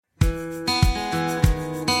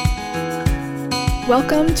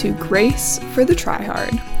Welcome to Grace for the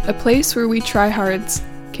Tryhard, a place where we tryhards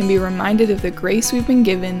can be reminded of the grace we've been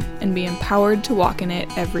given and be empowered to walk in it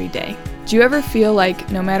every day. Do you ever feel like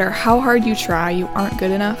no matter how hard you try, you aren't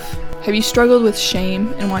good enough? Have you struggled with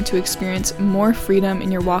shame and want to experience more freedom in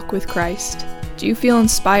your walk with Christ? Do you feel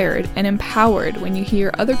inspired and empowered when you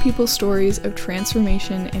hear other people's stories of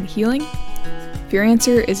transformation and healing? If your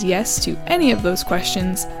answer is yes to any of those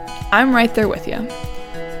questions, I'm right there with you.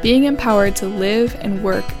 Being empowered to live and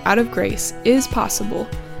work out of grace is possible,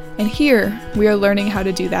 and here we are learning how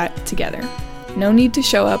to do that together. No need to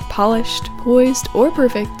show up polished, poised, or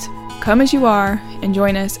perfect. Come as you are and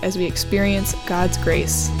join us as we experience God's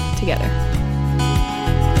grace together.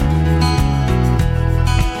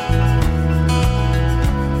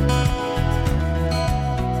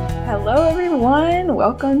 Hello everyone,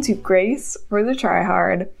 welcome to Grace for the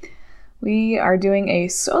Tryhard. We are doing a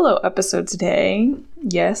solo episode today.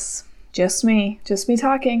 Yes, just me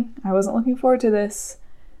talking. I wasn't looking forward to this,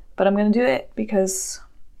 but I'm going to do it because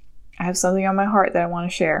I have something on my heart that I want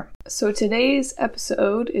to share. So today's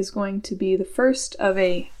episode is going to be the first of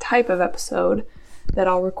a type of episode that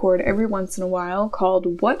I'll record every once in a while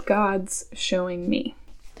called What God's Showing Me.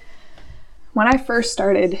 When I first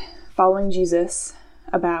started following Jesus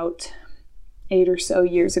about 8 or so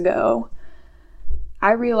years ago,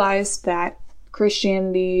 I realized that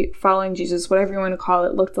Christianity, following Jesus, whatever you want to call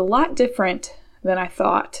it, looked a lot different than I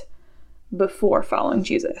thought before following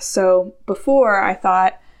Jesus. So before, I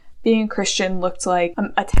thought being a Christian looked like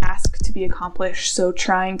a task to be accomplished, so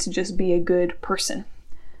trying to just be a good person,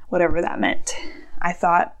 whatever that meant. I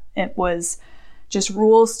thought it was just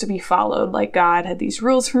rules to be followed, like God had these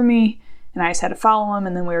rules for me, and I just had to follow them,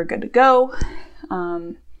 and then we were good to go.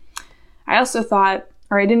 I also thought,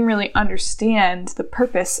 or I didn't really understand the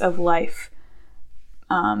purpose of life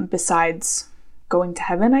besides going to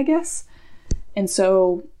heaven, I guess. And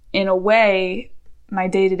so, in a way, my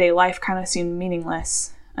day-to-day life kind of seemed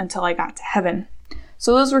meaningless until I got to heaven.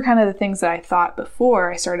 So those were kind of the things that I thought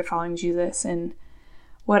before I started following Jesus. And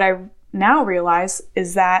what I now realize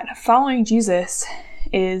is that following Jesus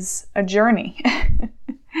is a journey.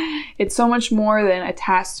 It's so much more than a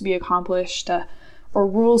task to be accomplished, or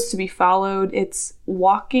rules to be followed. It's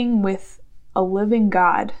walking with a living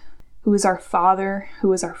God who is our Father,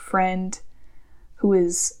 who is our friend, who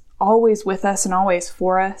is always with us and always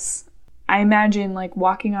for us. I imagine like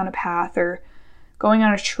walking on a path or going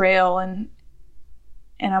on a trail and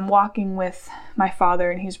I'm walking with my Father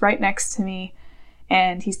and He's right next to me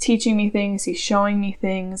and He's teaching me things, He's showing me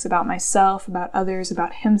things about myself, about others,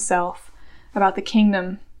 about Himself, about the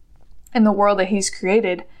kingdom and the world that He's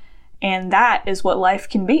created. And that is what life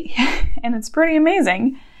can be. And it's pretty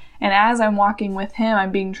amazing. And as I'm walking with Him,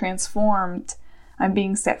 I'm being transformed. I'm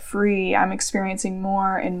being set free. I'm experiencing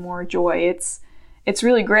more and more joy. It's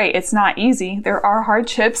really great. It's not easy. There are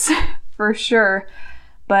hardships for sure.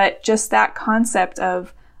 But just that concept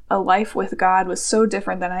of a life with God was so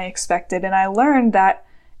different than I expected. And I learned that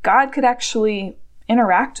God could actually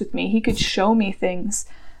interact with me. He could show me things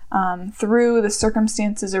through the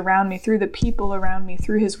circumstances around me, through the people around me,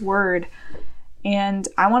 through His word. And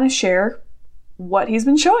I want to share what He's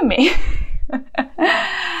been showing me.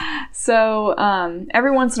 So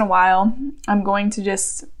every once in a while, I'm going to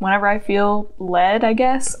just, whenever I feel led, I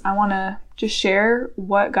guess, I want to just share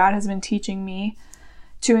what God has been teaching me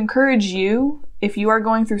to encourage you, if you are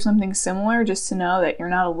going through something similar, just to know that you're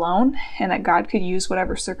not alone and that God could use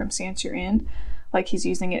whatever circumstance you're in, like He's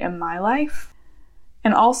using it in my life.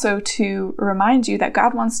 And also to remind you that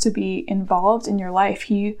God wants to be involved in your life.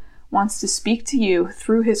 He wants to speak to you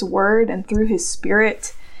through His word and through His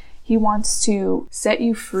Spirit. He wants to set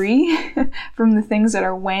you free from the things that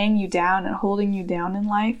are weighing you down and holding you down in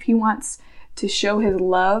life. He wants to show His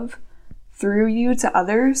love through you to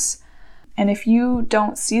others. And if you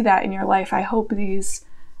don't see that in your life, I hope these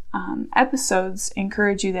episodes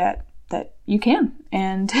encourage you that you can.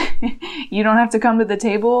 And you don't have to come to the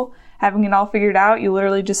table having it all figured out. You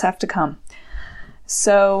literally just have to come.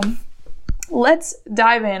 So let's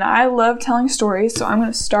dive in. I love telling stories, so I'm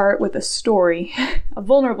going to start with a story, a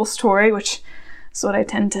vulnerable story, which is what I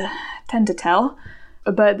tend to tell.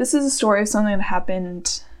 But this is a story of something that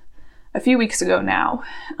happened a few weeks ago now.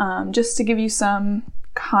 Just to give you some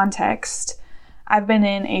context, I've been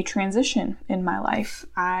in a transition in my life.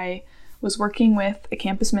 I was working with a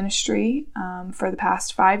campus ministry for the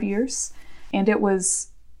past 5 years, and it was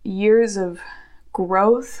years of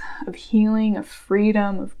growth, of healing, of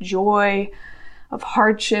freedom, of joy, of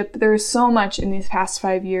hardship. There is so much in these past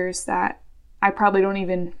 5 years that I probably don't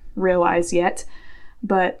even realize yet,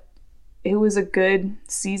 but it was a good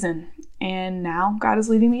season. And now God is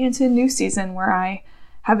leading me into a new season where I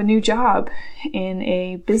have a new job in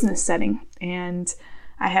a business setting. And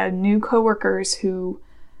I had new coworkers who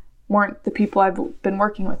weren't the people I've been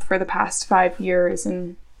working with for the past 5 years.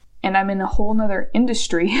 And I'm in a whole nother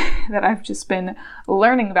industry that I've just been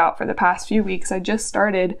learning about for the past few weeks. I just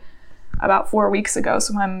started about 4 weeks ago,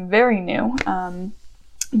 so I'm very new.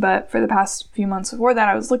 But for the past few months before that,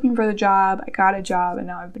 I was looking for the job. I got a job, and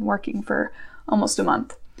now I've been working for almost a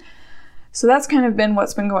month. So that's kind of been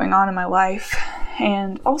what's been going on in my life.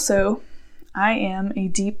 And also, I am a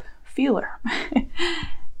deep feeler.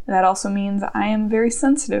 That also means I am a very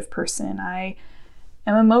sensitive person. I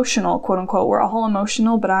am emotional, quote unquote. We're all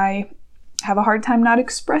emotional, but I have a hard time not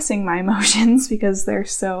expressing my emotions because they're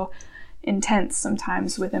so intense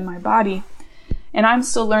sometimes within my body. And I'm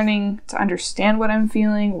still learning to understand what I'm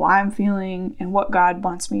feeling, why I'm feeling, and what God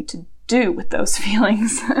wants me to do with those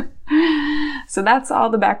feelings. So that's all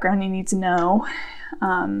the background you need to know.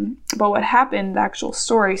 But what happened, the actual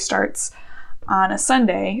story starts on a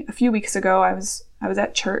Sunday. A few weeks ago, I was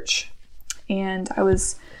at church, and I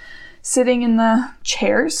was sitting in the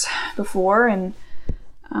chairs before, and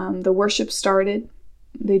the worship started.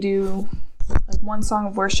 They do like one song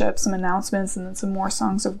of worship, some announcements, and then some more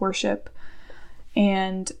songs of worship.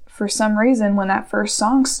 And for some reason, when that first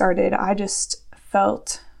song started, I just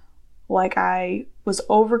felt like I was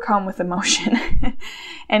overcome with emotion.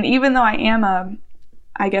 And even though I am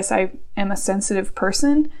a sensitive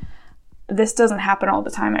person, this doesn't happen all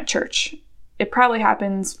the time at church. It probably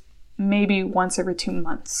happens maybe once every 2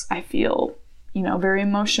 months. I feel, very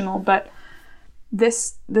emotional, but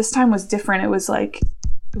this time was different. It was like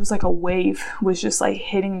a wave was just like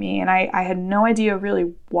hitting me, and I had no idea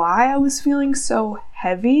really why I was feeling so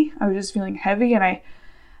heavy. I was just feeling heavy, and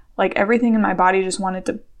everything in my body just wanted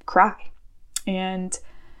to cry. And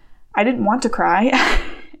I didn't want to cry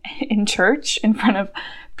in church in front of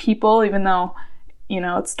people, even though,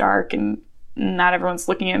 it's dark and not everyone's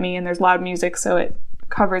looking at me and there's loud music, so it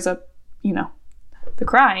covers up, the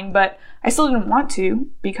crying. But I still didn't want to,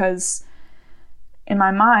 because in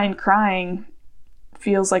my mind, crying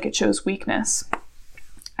feels like it shows weakness.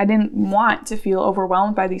 I didn't want to feel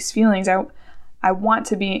overwhelmed by these feelings. I wanted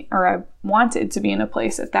to be in a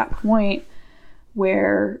place at that point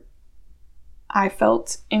where I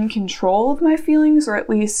felt in control of my feelings, or at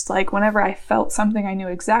least whenever I felt something, I knew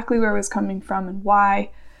exactly where it was coming from and why.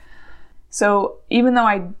 So even though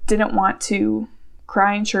I didn't want to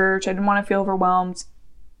cry in church, I didn't want to feel overwhelmed,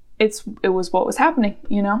 it was what was happening,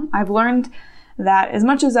 I've learned that as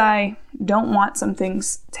much as I don't want some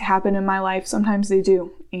things to happen in my life, sometimes they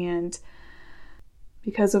do. And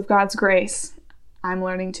because of God's grace, I'm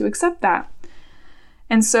learning to accept that.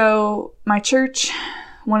 And so my church,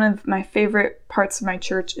 one of my favorite parts of my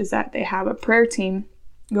church is that they have a prayer team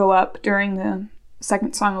go up during the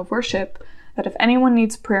second song of worship, that if anyone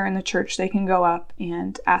needs prayer in the church, they can go up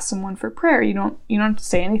and ask someone for prayer. You don't have to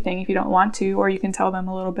say anything if you don't want to, or you can tell them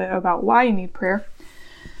a little bit about why you need prayer.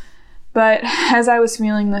 But as I was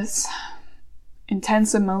feeling this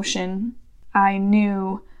intense emotion, I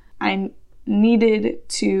knew I needed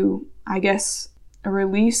to,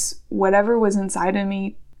 release whatever was inside of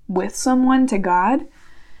me with someone to God.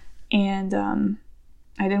 And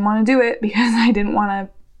I didn't want to do it because I didn't want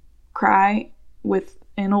to cry with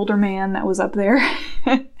an older man that was up there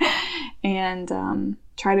and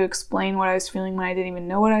try to explain what I was feeling when I didn't even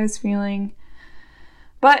know what I was feeling.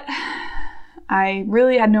 But I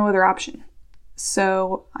really had no other option.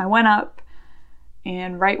 So I went up,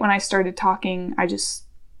 and right when I started talking, I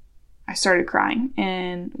started crying.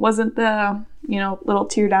 And it wasn't the, little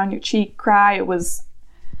tear down your cheek cry. It was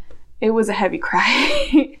a heavy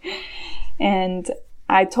cry. And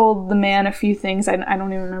I told the man a few things. I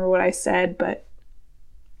don't even remember what I said, but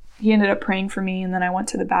he ended up praying for me. And then I went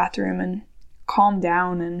to the bathroom and calmed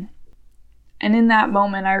down. And in that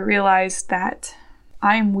moment, I realized that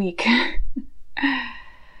I am weak.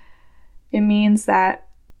 It means that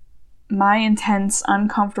my intense,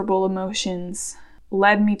 uncomfortable emotions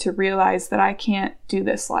led me to realize that I can't do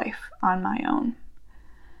this life on my own.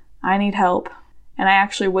 I need help. And I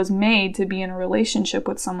actually was made to be in a relationship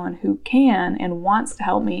with someone who can and wants to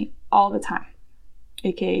help me all the time,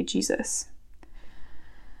 aka Jesus.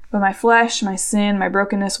 But my flesh, my sin, my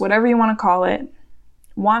brokenness, whatever you want to call it,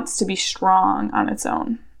 wants to be strong on its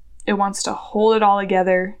own. It wants to hold it all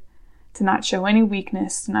together, to not show any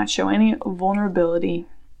weakness, to not show any vulnerability,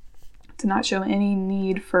 to not show any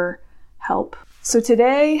need for help. So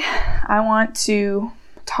today, I want to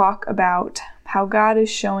talk about how God is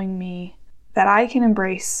showing me that I can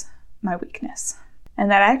embrace my weakness,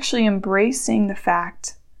 and that actually embracing the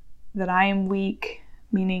fact that I am weak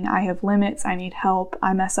meaning I have limits, I need help,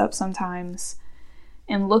 I mess up sometimes.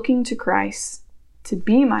 And looking to Christ to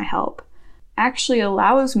be my help actually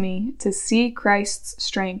allows me to see Christ's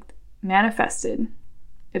strength manifested.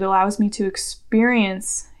 It allows me to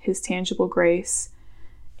experience his tangible grace,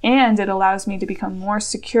 and it allows me to become more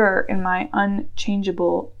secure in my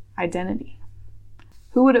unchangeable identity.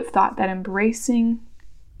 Who would have thought that embracing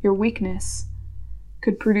your weakness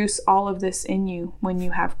could produce all of this in you when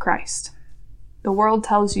you have Christ? The world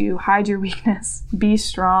tells you, hide your weakness, be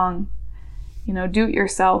strong, do it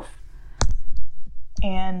yourself.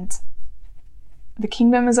 And the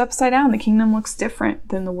kingdom is upside down. The kingdom looks different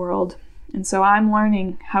than the world. And so I'm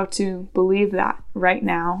learning how to believe that right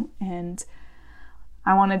now. And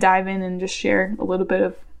I want to dive in and just share a little bit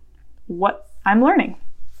of what I'm learning.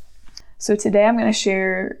 So today I'm going to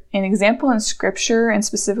share an example in scripture, and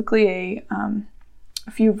specifically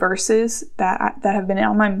a few verses that have been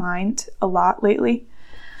on my mind a lot lately,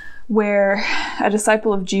 where a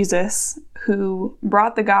disciple of Jesus who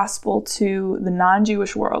brought the gospel to the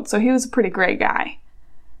non-Jewish world, so he was a pretty great guy,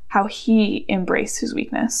 how he embraced his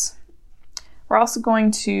weakness. We're also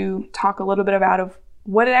going to talk a little bit about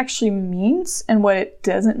what it actually means and what it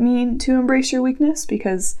doesn't mean to embrace your weakness,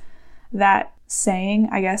 because that saying,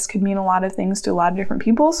 I guess, could mean a lot of things to a lot of different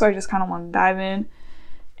people. So I just kind of want to dive in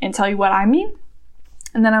and tell you what I mean.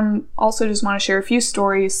 And then I'm also just want to share a few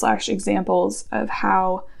stories / examples of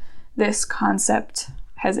how this concept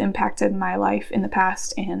has impacted my life in the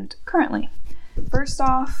past and currently. First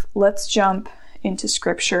off, let's jump into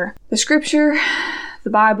scripture. The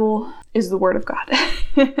Bible is the Word of God.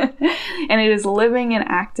 And it is living and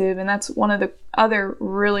active. And that's one of the other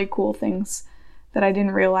really cool things that I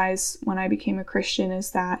didn't realize when I became a Christian,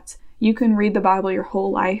 is that you can read the Bible your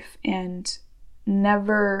whole life and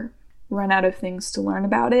never run out of things to learn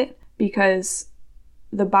about it, because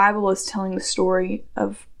the Bible is telling the story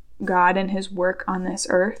of God and his work on this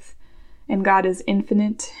earth. And God is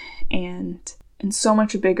infinite and so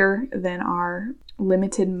much bigger than our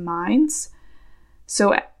limited minds.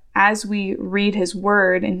 So as we read his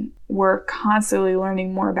word, and we're constantly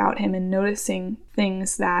learning more about him and noticing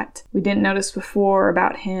things that we didn't notice before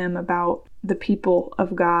about him, about the people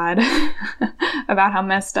of God, about how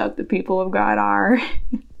messed up the people of God are.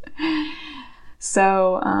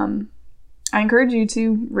 So I encourage you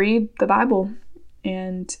to read the Bible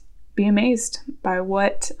and be amazed by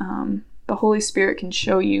what the Holy Spirit can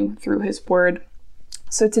show you through his word.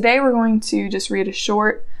 So today we're going to just read a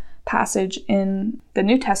short passage in the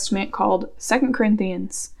New Testament called 2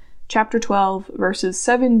 Corinthians chapter 12, verses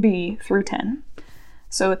 7b through 10.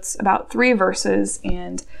 So it's about 3 verses,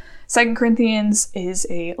 and 2 Corinthians is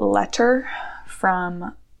a letter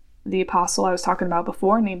from the apostle I was talking about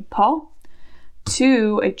before, named Paul,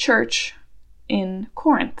 to a church in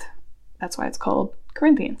Corinth. That's why it's called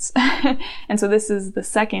Corinthians. And so this is the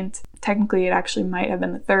second. Technically, it actually might have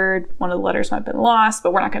been the third. One of the letters might have been lost,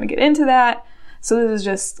 but we're not going to get into that. So this is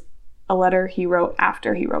just a letter he wrote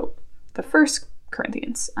after he wrote the first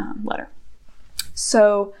Corinthians letter.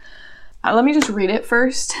 So let me just read it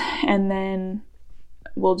first, and then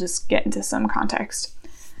we'll just get into some context.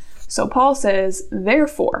 So Paul says,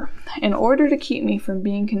 "Therefore, in order to keep me from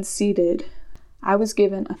being conceited, I was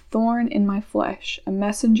given a thorn in my flesh, a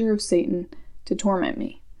messenger of Satan, to torment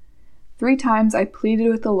me. 3 times I pleaded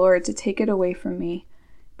with the Lord to take it away from me,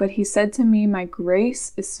 but he said to me, 'My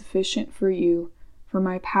grace is sufficient for you, for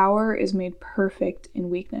my power is made perfect in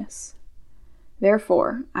weakness.'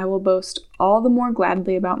 Therefore, I will boast all the more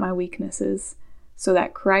gladly about my weaknesses, so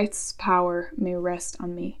that Christ's power may rest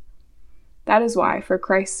on me. That is why, for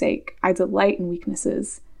Christ's sake, I delight in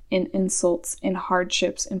weaknesses, in insults, in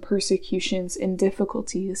hardships, in persecutions, in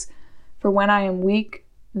difficulties. For when I am weak,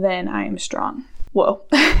 then I am strong." Whoa.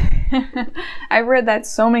 I've read that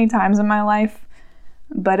so many times in my life,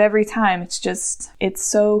 but every time it's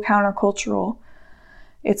so countercultural.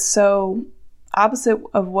 It's so opposite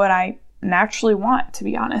of what I naturally want, to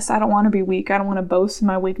be honest. I don't want to be weak. I don't want to boast in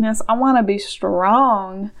my weakness. I want to be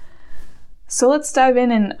strong. So let's dive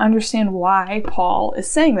in and understand why Paul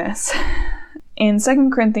is saying this. In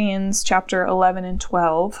 2 Corinthians chapter 11 and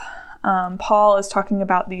 12, Paul is talking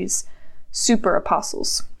about these super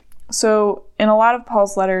apostles. So in a lot of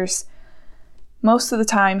Paul's letters, most of the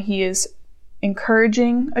time he is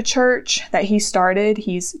encouraging a church that he started.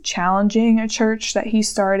 He's challenging a church that he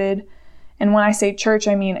started. And when I say church,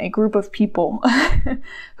 I mean a group of people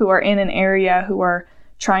who are in an area who are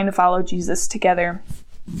trying to follow Jesus together.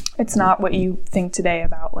 It's not what you think today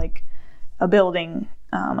about like a building,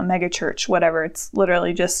 a mega church, whatever. It's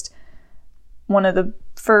literally just one of the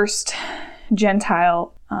first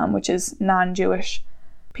Gentile, which is non-Jewish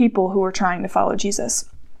people who were trying to follow Jesus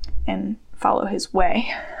and follow his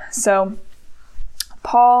way. So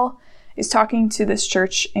Paul is talking to this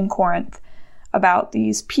church in Corinth about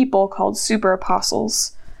these people called super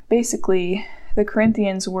apostles. Basically, the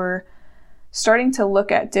Corinthians were starting to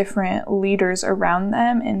look at different leaders around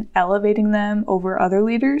them and elevating them over other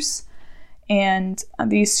leaders. And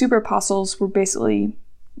these super apostles were basically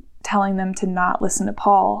telling them to not listen to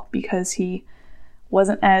Paul because he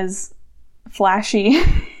wasn't as flashy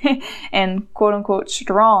and quote unquote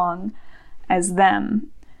strong as them.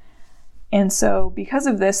 And so because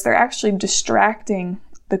of this, they're actually distracting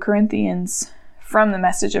the Corinthians from the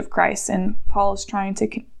message of Christ. And Paul is trying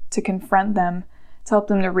to confront them, to help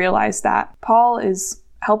them to realize that. Paul is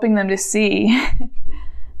helping them to see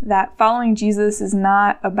that following Jesus is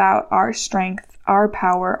not about our strength, our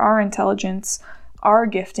power, our intelligence, our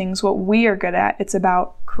giftings, what we are good at. It's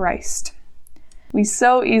about Christ. We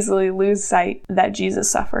so easily lose sight that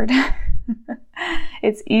Jesus suffered.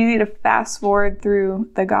 It's easy to fast forward through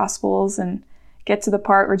the Gospels and get to the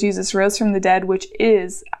part where Jesus rose from the dead, which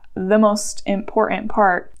is the most important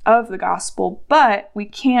part of the Gospel, but we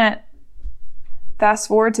can't fast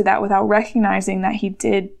forward to that without recognizing that he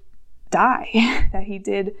did die, that he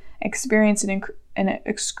did experience an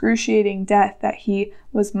excruciating death, that he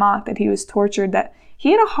was mocked, that he was tortured, that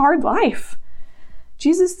he had a hard life.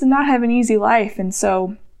 Jesus did not have an easy life, and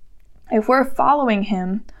so if we're following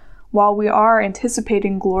him while we are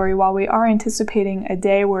anticipating glory, while we are anticipating a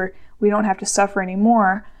day where we don't have to suffer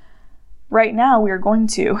anymore, right now we are going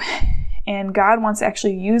to. And God wants to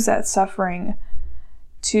actually use that suffering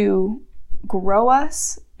to grow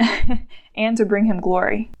us and to bring him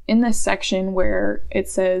glory. In this section where it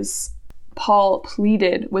says Paul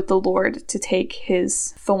pleaded with the Lord to take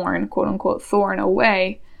his thorn, quote unquote, thorn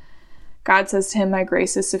away, God says to him, "My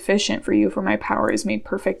grace is sufficient for you, for my power is made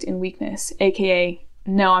perfect in weakness." AKA,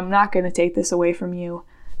 no, I'm not going to take this away from you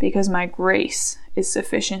because my grace is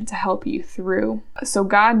sufficient to help you through. So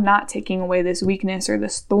God not taking away this weakness or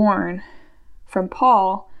this thorn from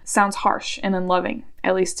Paul sounds harsh and unloving,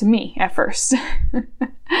 at least to me at first.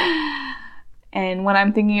 And when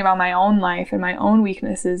I'm thinking about my own life and my own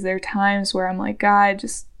weaknesses, there are times where I'm like, God,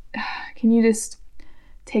 can you just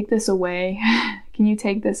take this away? Can you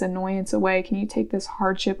take this annoyance away? Can you take this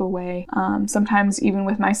hardship away? Sometimes even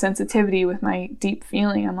with my sensitivity, with my deep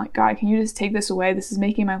feeling, I'm like, God, can you just take this away? This is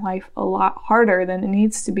making my life a lot harder than it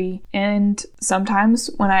needs to be. And sometimes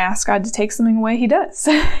when I ask God to take something away, he does.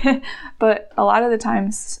 But a lot of the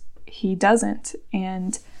times he doesn't.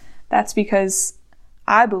 And that's because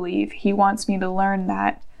I believe he wants me to learn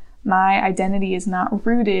that my identity is not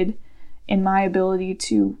rooted in my ability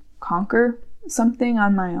to conquer something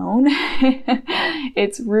on my own.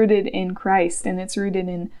 It's rooted in Christ, and it's rooted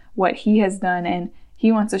in what he has done, and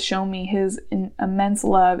he wants to show me his immense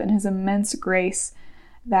love and his immense grace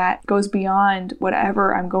that goes beyond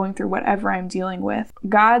whatever I'm going through, whatever I'm dealing with.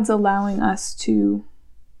 God's allowing us to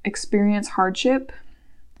experience hardship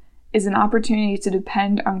is an opportunity to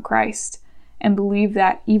depend on Christ and believe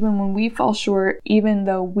that even when we fall short, even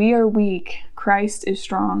though we are weak, Christ is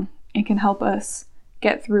strong and can help us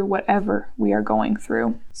get through whatever we are going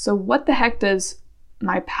through. So what the heck does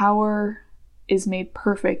my power is made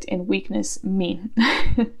perfect in weakness mean?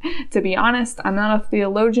 To be honest, I'm not a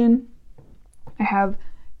theologian. I have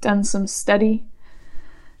done some study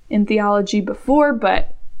in theology before,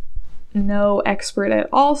 but no expert at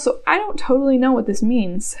all. So I don't totally know what this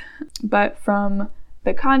means. But from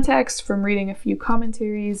the context, from reading a few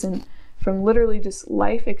commentaries, and from literally just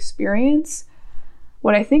life experience,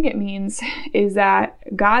 what I think it means is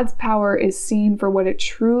that God's power is seen for what it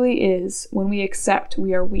truly is when we accept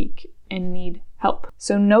we are weak and need help.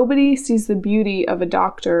 So nobody sees the beauty of a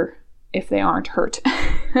doctor if they aren't hurt.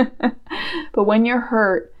 But when you're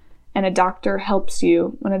hurt and a doctor helps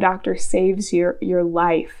you, when a doctor saves your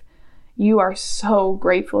life, you are so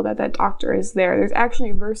grateful that that doctor is there. There's actually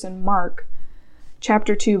a verse in Mark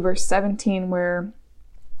chapter 2, verse 17, where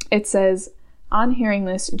it says, "On hearing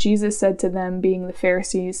this, Jesus said to them, being the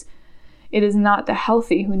Pharisees, 'It is not the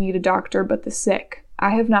healthy who need a doctor, but the sick.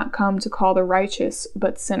 I have not come to call the righteous,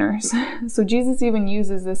 but sinners.'" So Jesus even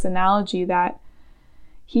uses this analogy that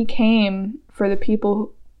he came for the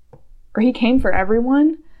people, or he came for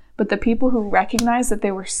everyone, but the people who recognized that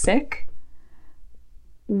they were sick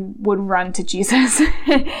would run to Jesus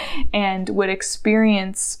and would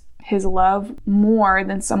experience his love more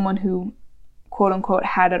than someone who, quote unquote,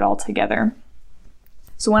 had it all together.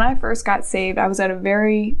 So when I first got saved, I was at a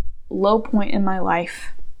very low point in my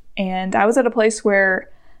life, and I was at a place where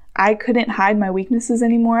I couldn't hide my weaknesses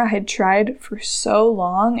anymore. I had tried for so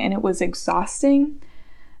long, and it was exhausting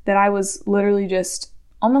that I was literally just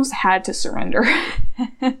almost had to surrender.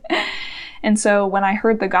 And so when I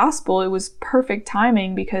heard the gospel, it was perfect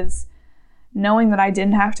timing, because knowing that I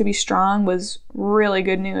didn't have to be strong was really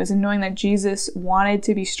good news. And knowing that Jesus wanted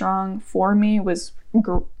to be strong for me was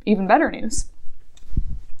even better news.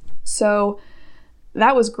 So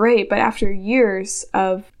that was great. But after years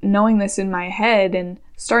of knowing this in my head and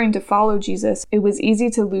starting to follow Jesus, it was easy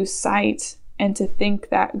to lose sight and to think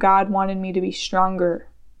that God wanted me to be stronger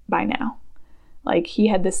by now. Like he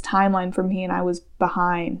had this timeline for me and I was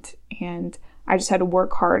behind and I just had to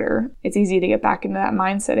work harder. It's easy to get back into that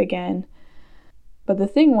mindset again. But the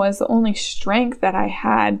thing was, the only strength that I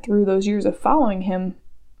had through those years of following him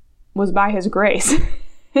was by his grace.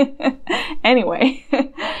 Anyway,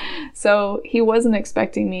 so he wasn't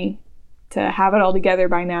expecting me to have it all together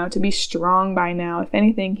by now, to be strong by now. If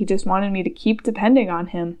anything, he just wanted me to keep depending on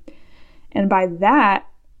him. And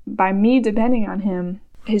by me depending on him,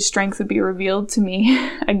 his strength would be revealed to me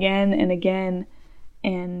again and again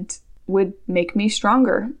and would make me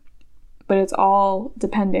stronger. But it's all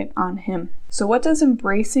dependent on him. So what does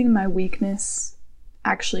embracing my weakness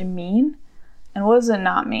actually mean? And what does it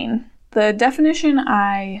not mean? The definition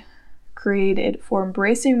I created for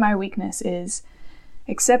embracing my weakness is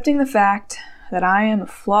accepting the fact that I am a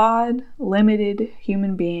flawed, limited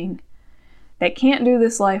human being that can't do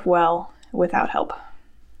this life well without help.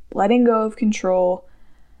 Letting go of control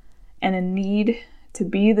and a need to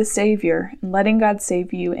be the savior and letting God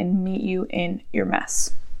save you and meet you in your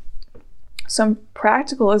mess. Some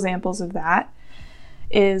practical examples of that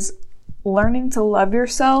is learning to love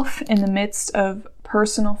yourself in the midst of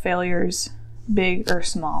personal failures, big or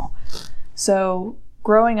small. So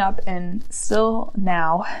growing up and still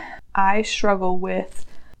now, I struggle with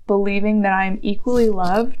believing that I'm equally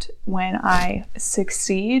loved when I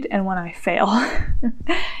succeed and when I fail.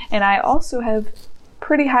 And I also have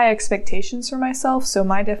pretty high expectations for myself, so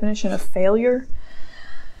my definition of failure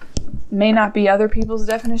may not be other people's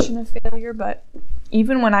definition of failure, but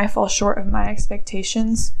even when I fall short of my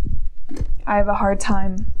expectations, I have a hard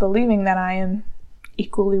time believing that I am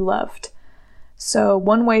equally loved. So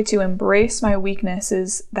one way to embrace my weakness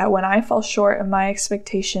is that when I fall short of my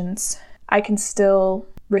expectations, I can still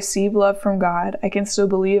receive love from God. I can still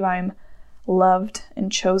believe I'm loved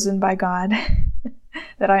and chosen by God,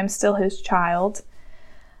 that I'm still his child.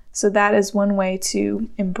 So that is one way to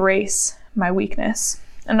embrace my weakness.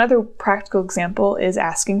 Another practical example is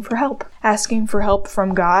asking for help. Asking for help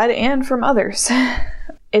from God and from others.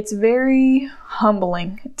 It's very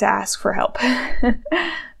humbling to ask for help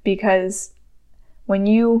because when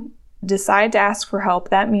you decide to ask for help,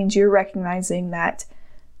 that means you're recognizing that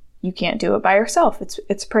you can't do it by yourself.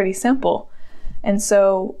 It's pretty simple. And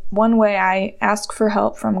so one way I ask for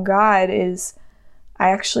help from God is I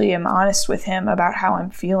actually am honest with him about how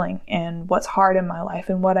I'm feeling and what's hard in my life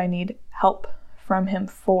and what I need help from him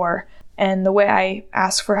for. And the way I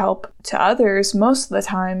ask for help to others most of the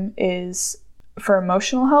time is for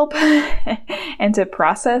emotional help and to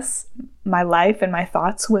process my life and my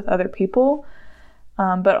thoughts with other people.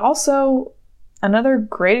 But also another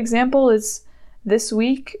great example is this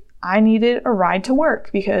week I needed a ride to work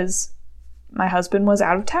because my husband was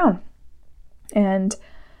out of town. And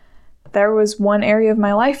there was one area of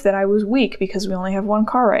my life that I was weak because we only have one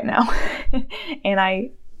car right now. And I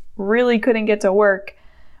really couldn't get to work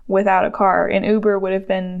without a car. And Uber would have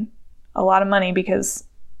been a lot of money because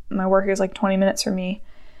my work is like 20 minutes from me.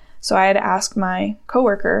 So I had to ask my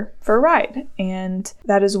coworker for a ride. And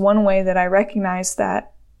that is one way that I recognize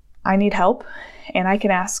that I need help and I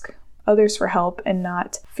can ask others for help and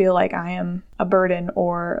not feel like I am a burden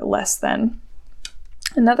or less than.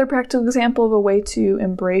 Another practical example of a way to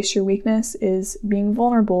embrace your weakness is being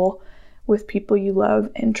vulnerable with people you love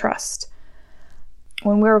and trust.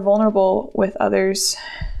 When we're vulnerable with others,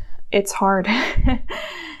 it's hard.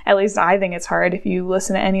 At least I think it's hard. If you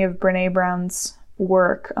listen to any of Brene Brown's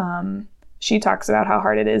work, she talks about how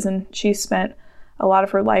hard it is, and she spent a lot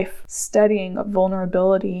of her life studying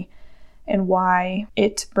vulnerability and why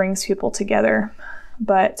it brings people together.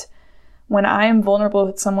 But when I am vulnerable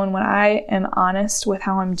with someone, when I am honest with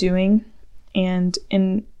how I'm doing and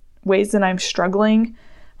in ways that I'm struggling,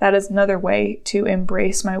 that is another way to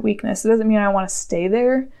embrace my weakness. It doesn't mean I want to stay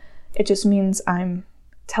there. It just means I'm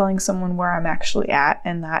telling someone where I'm actually at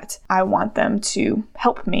and that I want them to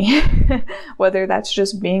help me, whether that's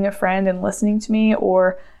just being a friend and listening to me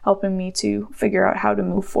or helping me to figure out how to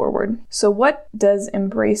move forward. So what does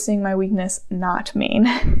embracing my weakness not mean?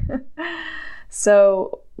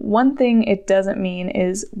 So one thing it doesn't mean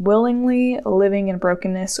is willingly living in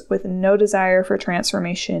brokenness with no desire for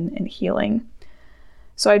transformation and healing.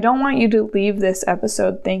 So I don't want you to leave this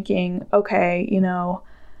episode thinking, okay,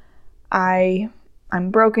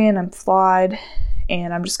 I'm broken, I'm flawed,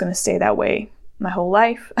 and I'm just going to stay that way my whole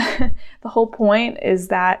life. The whole point is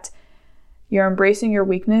that you're embracing your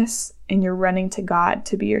weakness and you're running to God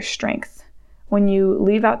to be your strength. When you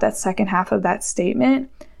leave out that second half of that statement,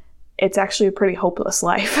 it's actually a pretty hopeless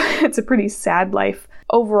life. It's a pretty sad life.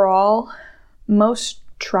 Overall, most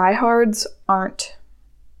tryhards aren't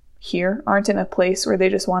in a place where they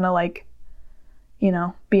just want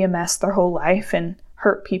to be a mess their whole life and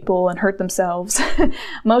hurt people and hurt themselves.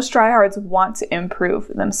 Most tryhards want to improve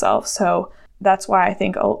themselves. So that's why I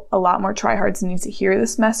think a lot more tryhards need to hear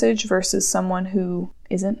this message versus someone who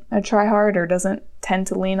isn't a tryhard or doesn't tend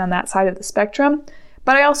to lean on that side of the spectrum.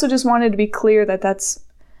 But I also just wanted to be clear that that's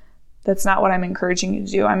not what I'm encouraging you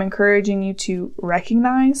to do. I'm encouraging you to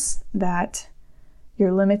recognize that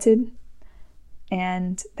you're limited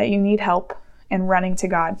and that you need help, and running to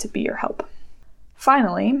God to be your help.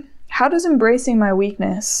 Finally, how does embracing my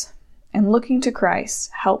weakness and looking to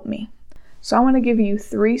Christ help me? So I want to give you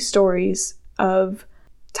 3 stories of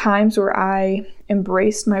times where I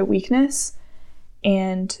embraced my weakness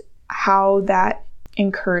and how that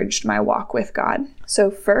encouraged my walk with God.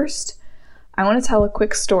 So first, I want to tell a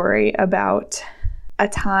quick story about a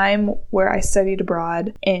time where I studied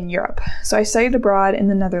abroad in Europe. So I studied abroad in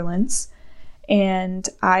the Netherlands, and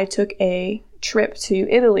I took a trip to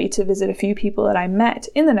Italy to visit a few people that I met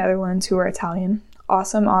in the Netherlands who were Italian.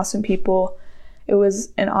 Awesome people. It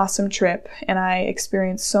was an awesome trip, and I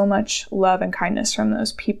experienced so much love and kindness from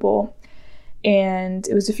those people. And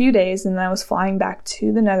it was a few days, and then I was flying back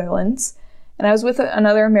to the Netherlands, and I was with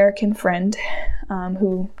another American friend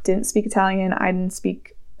who didn't speak Italian. I didn't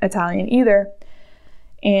speak Italian either.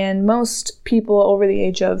 And most people over the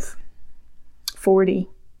age of 40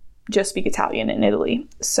 just speak Italian in Italy.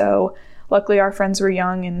 So luckily our friends were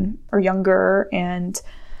younger, and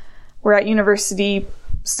were at university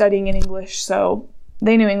studying in English, so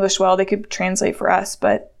they knew English well. They could translate for us,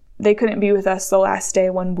 but they couldn't be with us the last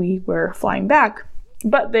day when we were flying back.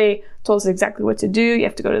 But they told us exactly what to do. You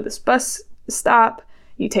have to go to this bus stop.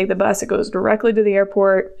 You take the bus, it goes directly to the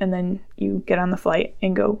airport, and then you get on the flight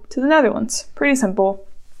and go to the Netherlands. Pretty simple.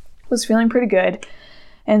 Was feeling pretty good.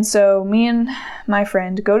 And so me and my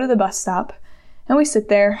friend go to the bus stop, and we sit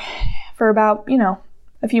there for about,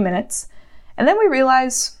 a few minutes. And then we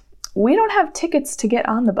realize we don't have tickets to get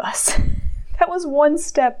on the bus. That was one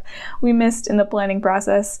step we missed in the planning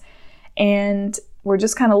process. And we're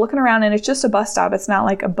just kind of looking around, and it's just a bus stop. It's not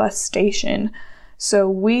like a bus station. So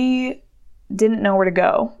we didn't know where to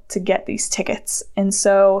go to get these tickets. And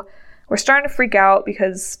so we're starting to freak out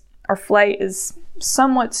because our flight is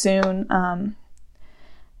somewhat soon.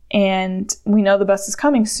 And we know the bus is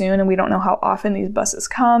coming soon, and we don't know how often these buses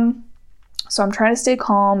come. So I'm trying to stay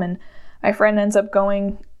calm, and my friend ends up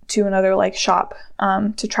going to another shop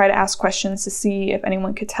to try to ask questions to see if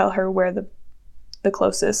anyone could tell her where the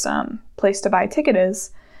closest place to buy a ticket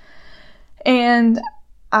is. And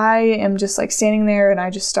I am just standing there, and I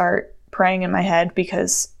just start praying in my head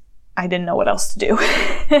because I didn't know what else to do.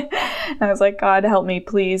 And I was like, God, help me,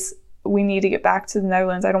 please. We need to get back to the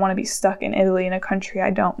Netherlands. I don't want to be stuck in Italy, in a country I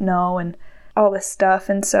don't know, and all this stuff.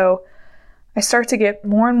 And so I start to get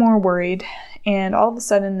more and more worried. And all of a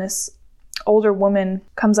sudden, this older woman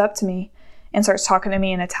comes up to me and starts talking to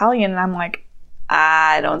me in Italian. And I'm like,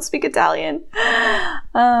 I don't speak Italian.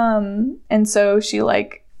 And so she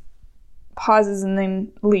pauses and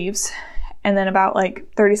then leaves. And then about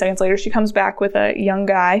 30 seconds later, she comes back with a young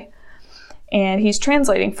guy, and he's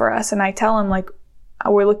translating for us. And I tell him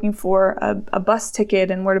we're looking for a bus ticket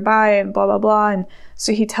and where to buy it and blah, blah, blah. And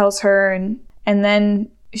so he tells her, and then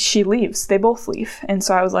she leaves. They both leave. And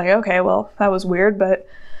so I was like, okay, well, that was weird, but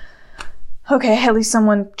okay, at least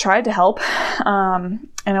someone tried to help. And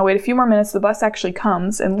I wait a few more minutes. The bus actually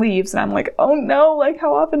comes and leaves. And I'm like, oh no, like,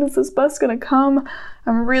 how often is this bus going to come?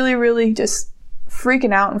 I'm really, really just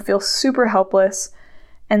freaking out and feel super helpless.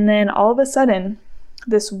 And then all of a sudden,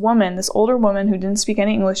 this woman, this older woman who didn't speak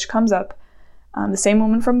any English, comes up, the same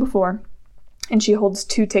woman from before, and she holds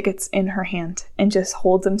 2 tickets in her hand and just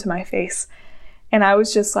holds them to my face. And I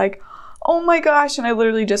was just like, oh my gosh. And I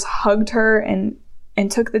literally just hugged her and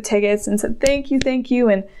took the tickets and said, thank you.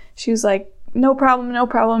 And she was like, no problem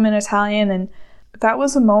in Italian. And that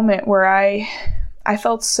was a moment where I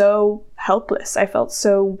felt so helpless. I felt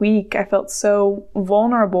so weak. I felt so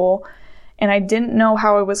vulnerable. And I didn't know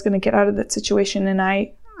how I was going to get out of that situation. And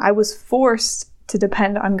I was forced to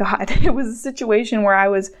depend on God. It was a situation where I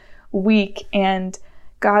was weak, and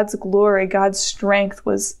God's glory, God's strength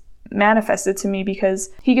was manifested to me because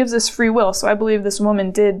He gives us free will. So I believe this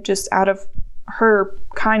woman did, just out of her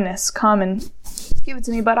kindness, come and give it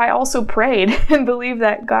to me. But I also prayed and believed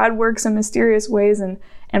that God works in mysterious ways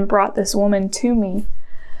and brought this woman to me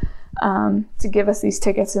to give us these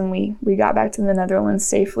tickets, and we got back to the Netherlands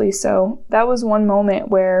safely. So that was one moment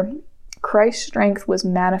where Christ's strength was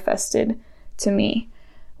manifested to me,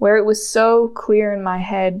 where it was so clear in my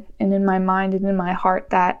head and in my mind and in my heart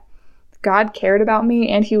that God cared about me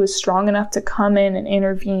and he was strong enough to come in and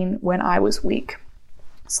intervene when I was weak.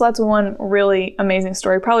 So that's one really amazing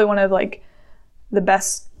story, probably one of like the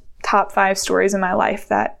best top 5 stories in my life,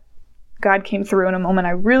 that God came through in a moment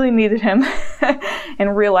I really needed him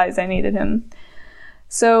and realized I needed him.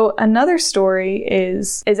 So another story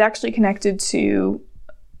is actually connected to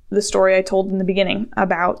the story I told in the beginning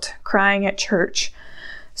about crying at church.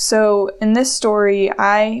 So in this story,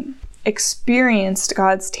 I experienced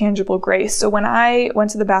God's tangible grace. So when I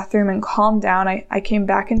went to the bathroom and calmed down, I came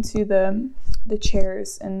back into the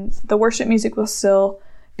chairs, and the worship music was still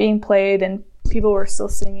being played and people were still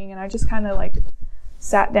singing, and I just kind of like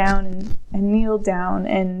sat down and kneeled down,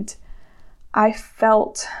 and I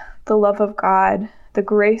felt the love of God, the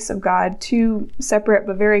grace of God, 2 separate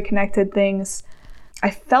but very connected things. I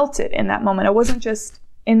felt it in that moment. It wasn't just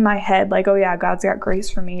in my head like, oh yeah, God's got grace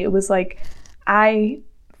for me. It was like I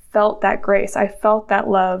felt that grace. I felt that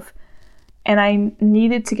love, and I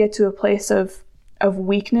needed to get to a place of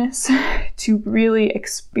weakness to really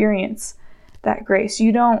experience that grace.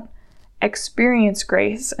 You don't experience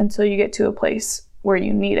grace until you get to a place where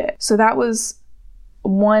you need it. So that was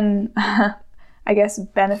one, I guess,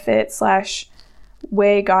 benefit /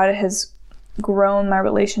 way God has grown my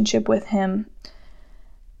relationship with him,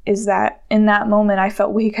 is that in that moment I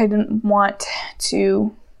felt weak. I didn't want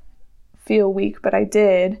to feel weak, but I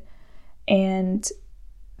did. And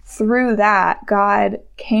through that, God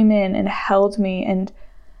came in and held me and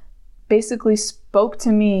basically spoke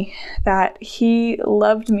to me that he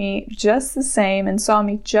loved me just the same and saw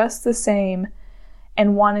me just the same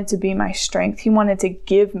and wanted to be my strength. He wanted to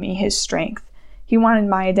give me his strength. He wanted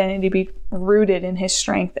my identity to be rooted in his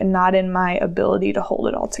strength and not in my ability to hold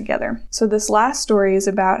it all together. So this last story is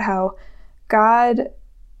about how God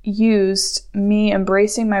used me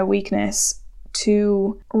embracing my weakness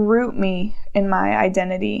to root me in my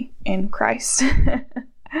identity in Christ.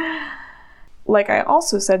 Like I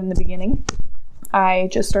also said in the beginning, I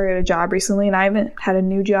just started a job recently and I haven't had a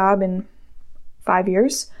new job in 5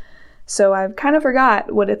 years. So I've kind of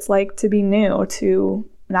forgot what it's like to be new, to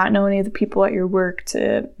not know any of the people at your work,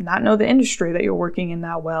 to not know the industry that you're working in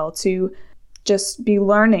that well, to just be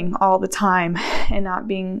learning all the time and not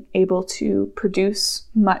being able to produce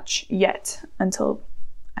much yet until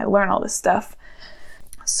I learn all this stuff.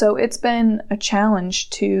 So it's been a challenge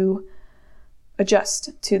to adjust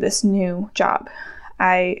to this new job.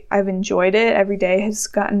 I've enjoyed it. Every day has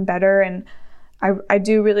gotten better, and I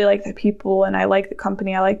do really like the people, and I like the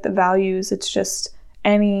company. I like the values. It's just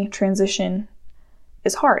any transition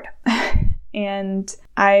is hard. And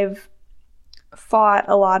I've fought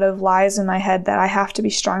a lot of lies in my head that I have to be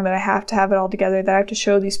strong, that I have to have it all together, that I have to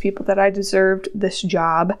show these people that I deserved this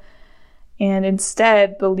job, and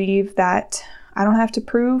instead believe that I don't have to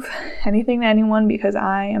prove anything to anyone because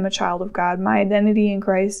I am a child of God. My identity in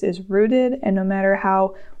Christ is rooted, and no matter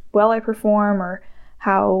how well I perform or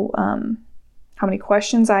how many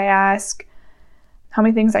questions I ask, how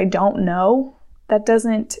many things I don't know, that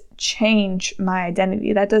doesn't change my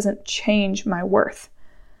identity. That doesn't change my worth.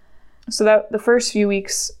 So that the first few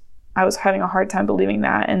weeks, I was having a hard time believing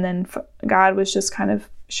that. And then God was just kind of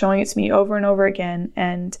showing it to me over and over again.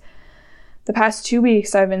 And the past 2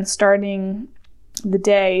 weeks, I've been starting the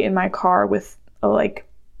day in my car with a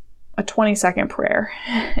 20-second prayer.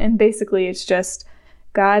 And basically it's just,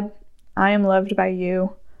 God, I am loved by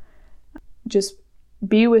you. Just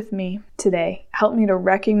be with me today. Help me to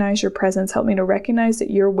recognize your presence. Help me to recognize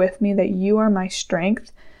that you're with me, that you are my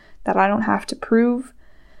strength, that I don't have to prove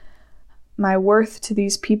my worth to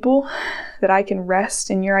these people, that I can rest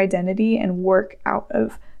in your identity and work out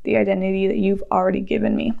of the identity that you've already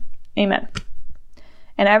given me. Amen.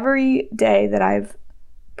 And every day that I've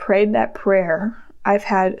prayed that prayer, I've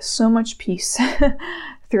had so much peace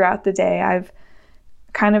throughout the day. I've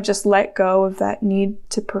kind of just let go of that need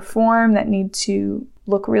to perform, that need to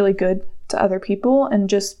look really good to other people, and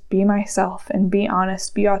just be myself and be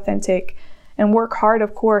honest, be authentic, and work hard,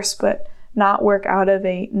 of course, but not work out of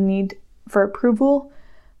a need for approval,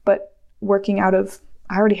 but working out of,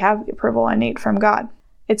 I already have the approval I need from God.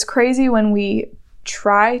 It's crazy when we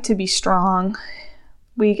try to be strong,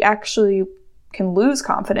 we actually can lose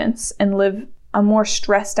confidence and live a more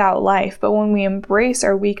stressed out life. But when we embrace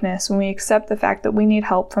our weakness, when we accept the fact that we need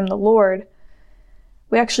help from the Lord,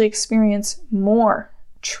 we actually experience more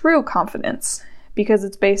true confidence because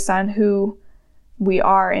it's based on who we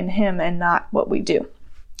are in Him and not what we do.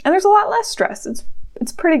 And there's a lot less stress.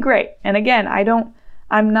 It's pretty great. And again, I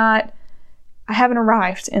haven't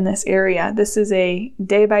arrived in this area. This is a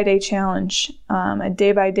day-by-day challenge, a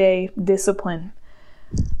day-by-day discipline.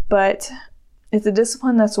 But it's a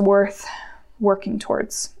discipline that's worth working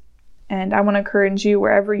towards. And I want to encourage you,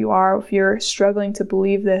 wherever you are, if you're struggling to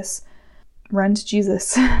believe this, run to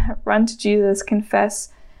Jesus. Run to Jesus.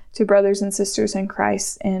 Confess to brothers and sisters in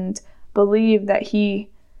Christ and believe that He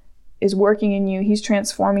is working in you. He's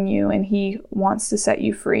transforming you, and He wants to set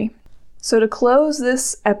you free. So to close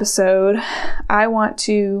this episode, I want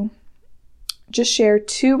to just share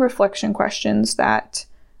 2 reflection questions that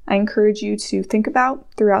I encourage you to think about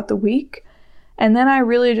throughout the week. And then I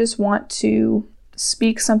really just want to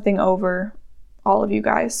speak something over all of you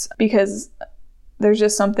guys, because there's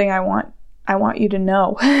just something I want you to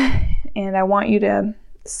know. And I want you to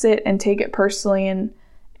sit and take it personally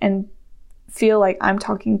and feel like I'm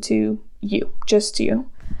talking to you, just you.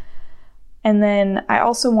 And then I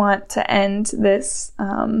also want to end this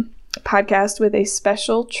podcast with a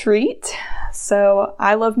special treat. So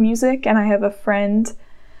I love music, and I have a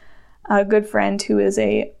good friend who is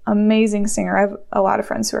an amazing singer. I have a lot of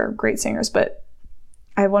friends who are great singers, but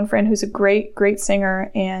I have one friend who's a great, great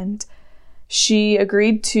singer, and she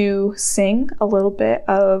agreed to sing a little bit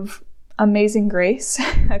of Amazing Grace,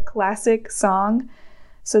 a classic song.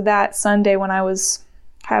 So that Sunday when I was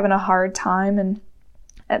having a hard time, and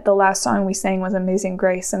at the last song we sang was Amazing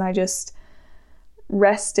Grace, and I just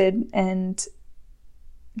rested and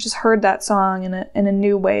just heard that song in a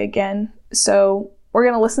new way again. So we're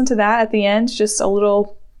going to listen to that at the end, just a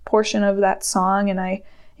little portion of that song, and I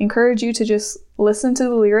encourage you to just listen to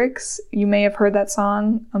the lyrics. You may have heard that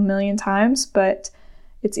song a million times, but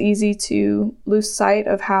it's easy to lose sight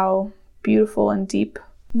of how beautiful and deep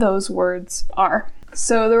those words are.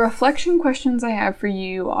 So the reflection questions I have for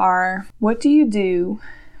you are, what do you do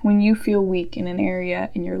when you feel weak in an area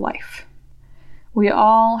in your life? We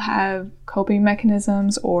all have coping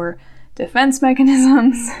mechanisms or defense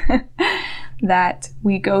mechanisms that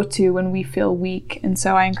we go to when we feel weak. And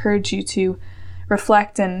so I encourage you to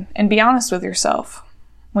reflect and be honest with yourself.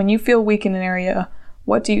 When you feel weak in an area,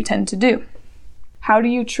 what do you tend to do? How do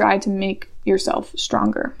you try to make yourself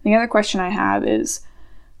stronger? The other question I have is,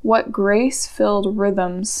 what grace-filled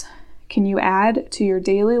rhythms can you add to your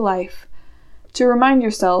daily life to remind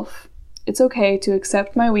yourself it's okay to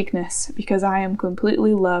accept my weakness because I am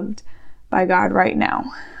completely loved by God right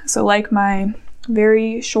now? So like my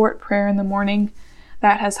very short prayer in the morning,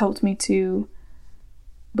 that has helped me to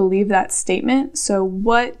believe that statement. So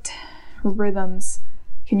what rhythms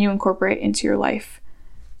can you incorporate into your life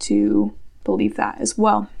to believe that as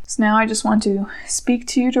well? So now I just want to speak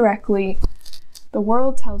to you directly. The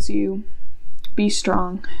world tells you, be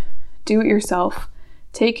strong, do it yourself,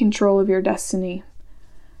 take control of your destiny.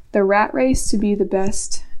 The rat race to be the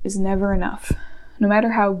best is never enough. No matter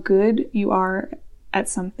how good you are at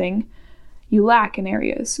something, you lack in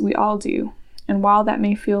areas. We all do. And while that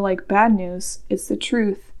may feel like bad news, it's the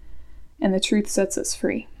truth, and the truth sets us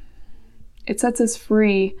free. It sets us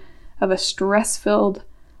free of a stress-filled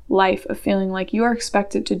life of feeling like you are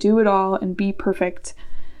expected to do it all and be perfect.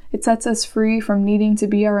 It sets us free from needing to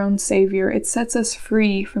be our own savior. It sets us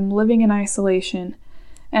free from living in isolation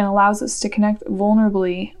and allows us to connect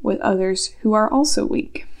vulnerably with others who are also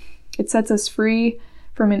weak. It sets us free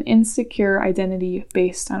from an insecure identity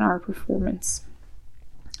based on our performance.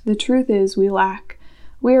 The truth is we lack.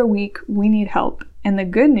 We are weak. We need help. And the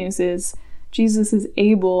good news is Jesus is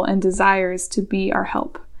able and desires to be our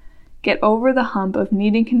help. Get over the hump of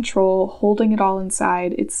needing control, holding it all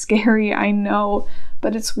inside. It's scary, I know,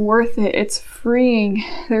 but it's worth it. It's freeing.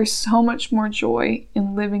 There's so much more joy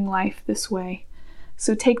in living life this way.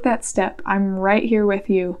 So take that step. I'm right here with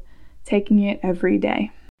you, taking it every day.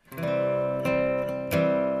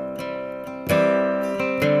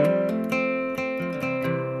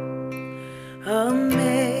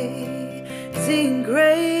 Amazing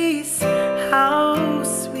grace, how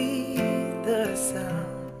sweet the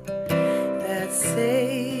sound that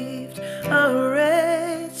saved a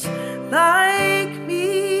wretch like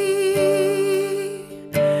me.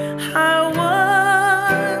 I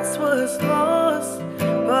once was lost,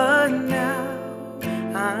 but now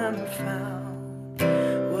I'm found.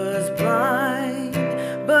 Was blind,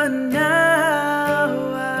 but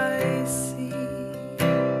now I see.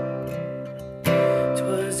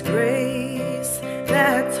 'Twas grace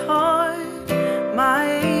that taught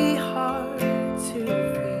my heart to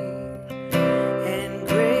fear, and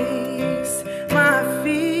grace my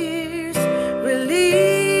fears relieved.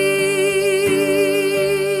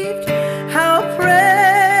 How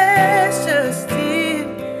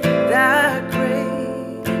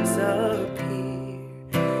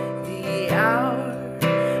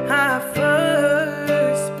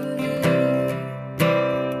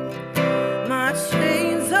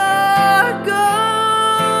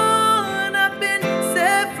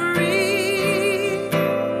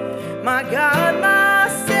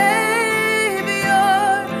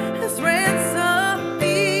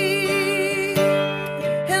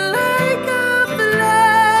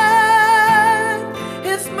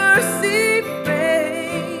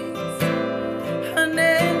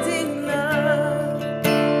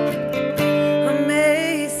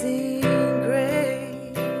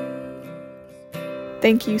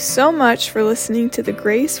Thank you so much for listening to the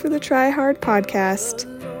Grace for the Try Hard podcast.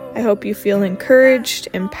 I hope you feel encouraged,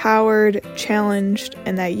 empowered, challenged,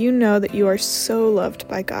 and that you know that you are so loved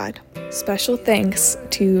by God. Special thanks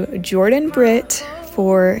to Jordan Britt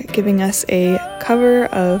for giving us a cover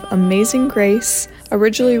of Amazing Grace,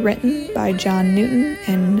 originally written by John Newton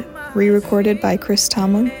and re-recorded by Chris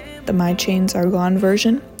Tomlin, the My Chains Are Gone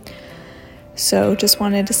version. So just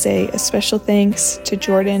wanted to say a special thanks to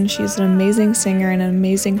Jordan. She's an amazing singer and an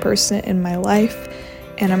amazing person in my life,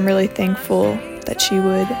 and I'm really thankful that she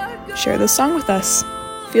would share this song with us.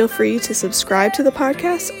 Feel free to subscribe to the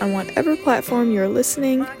podcast on whatever platform you're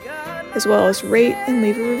listening, as well as rate and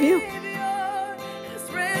leave a review.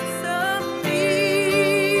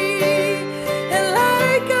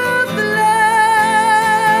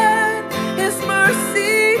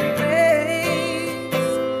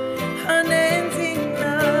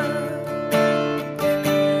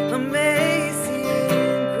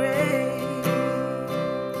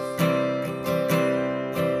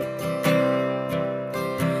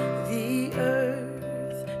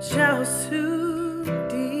 Shall soon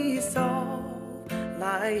dissolve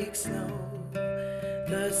like snow.